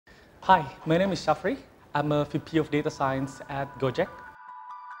Hi, my name is Syafri. I'm a VP of Data Science at Gojek.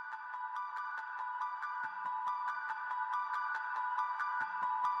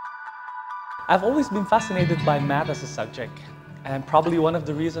 I've always been fascinated by math as a subject, and probably one of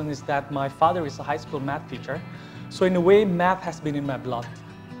the reasons is that my father is a high school math teacher, so in a way math has been in my blood.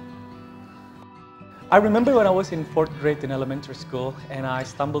 I remember when I was in 4th grade in elementary school and I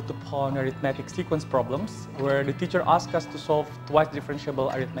stumbled upon arithmetic sequence problems where the teacher asked us to solve twice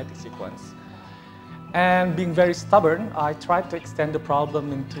differentiable arithmetic sequence. And being very stubborn, I tried to extend the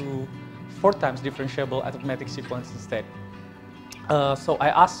problem into 4 times differentiable arithmetic sequence instead. So I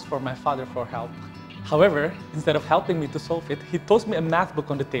asked for my father for help. However, instead of helping me to solve it, he tossed me a math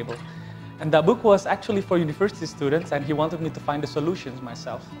book on the table. And that book was actually for university students and he wanted me to find the solutions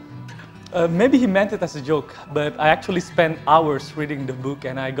myself. Maybe he meant it as a joke, but I actually spent hours reading the book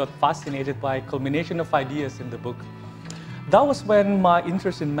and I got fascinated by a culmination of ideas in the book. That was when my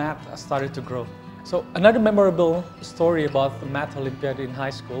interest in math started to grow. So another memorable story about the Math Olympiad in high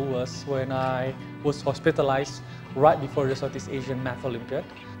school was when I was hospitalized right before the Southeast Asian Math Olympiad.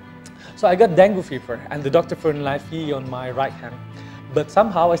 So I got dengue fever and the doctor put an IV on my right hand. But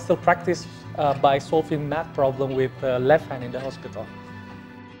somehow I still practiced by solving math problem with left hand in the hospital.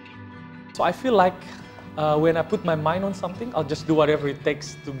 So I feel like when I put my mind on something, I'll just do whatever it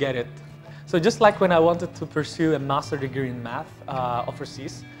takes to get it. So just like when I wanted to pursue a master's degree in math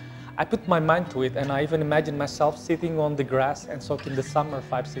overseas, I put my mind to it and I even imagined myself sitting on the grass and soaking the summer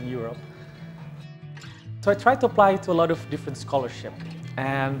vibes in Europe. So I tried to apply to a lot of different scholarships.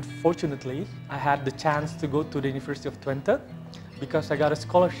 And fortunately, I had the chance to go to the University of Twente because I got a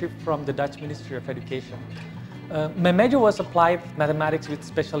scholarship from the Dutch Ministry of Education. My major was applied mathematics with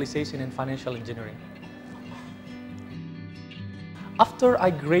specialization in financial engineering. After I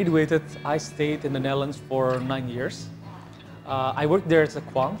graduated, I stayed in the Netherlands for 9 years. I worked there as a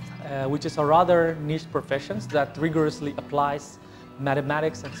quant, which is a rather niche profession that rigorously applies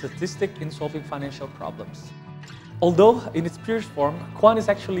mathematics and statistics in solving financial problems. Although in its purest form, quant is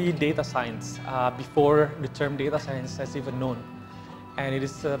actually data science before the term data science is even known. And it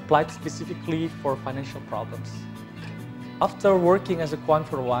is applied specifically for financial problems. After working as a quant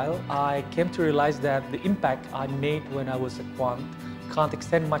for a while, I came to realize that the impact I made when I was a quant can't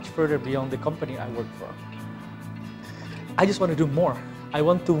extend much further beyond the company I work for. I just want to do more. I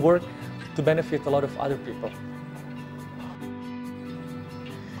want to work to benefit a lot of other people.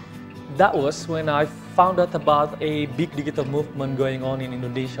 That was when I found out about a big digital movement going on in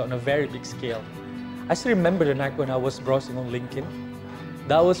Indonesia on a very big scale. I still remember the night when I was browsing on LinkedIn.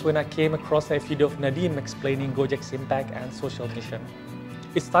 That was when I came across a video of Nadim explaining Gojek's impact and social mission.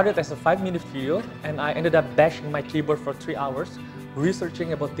 It started as a 5-minute video and I ended up bashing my keyboard for 3 hours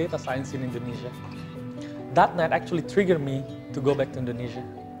researching about data science in Indonesia. That night actually triggered me to go back to Indonesia.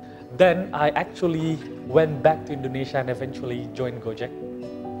 Then I actually went back to Indonesia and eventually joined Gojek.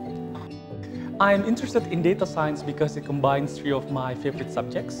 I'm interested in data science because it combines 3 of my favorite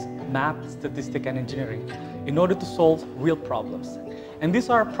subjects, math, statistics, and engineering, in order to solve real problems. And these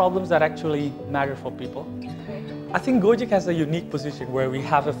are problems that actually matter for people. I think Gojek has a unique position where we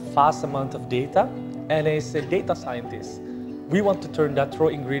have a vast amount of data, and as a data scientist, we want to turn that raw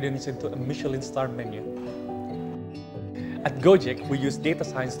ingredients into a Michelin star menu. At Gojek, we use data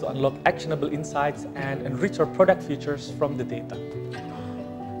science to unlock actionable insights and enrich our product features from the data.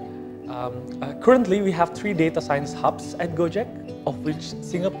 Currently, we have 3 data science hubs at Gojek, of which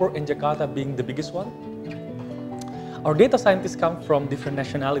Singapore and Jakarta being the biggest one. Our data scientists come from different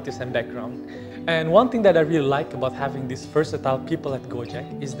nationalities and backgrounds. And one thing that I really like about having these versatile people at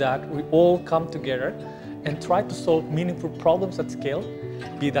Gojek is that we all come together and try to solve meaningful problems at scale,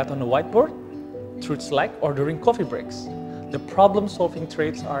 be that on a whiteboard, through Slack, or during coffee breaks. The problem-solving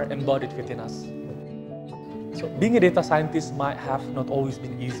traits are embodied within us. So being a data scientist might have not always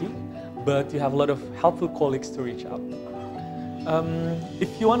been easy, but you have a lot of helpful colleagues to reach out. If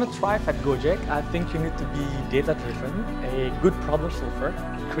you want to thrive at Gojek, I think you need to be data-driven, a good problem solver,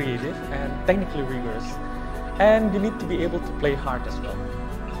 creative, and technically rigorous. And you need to be able to play hard as well.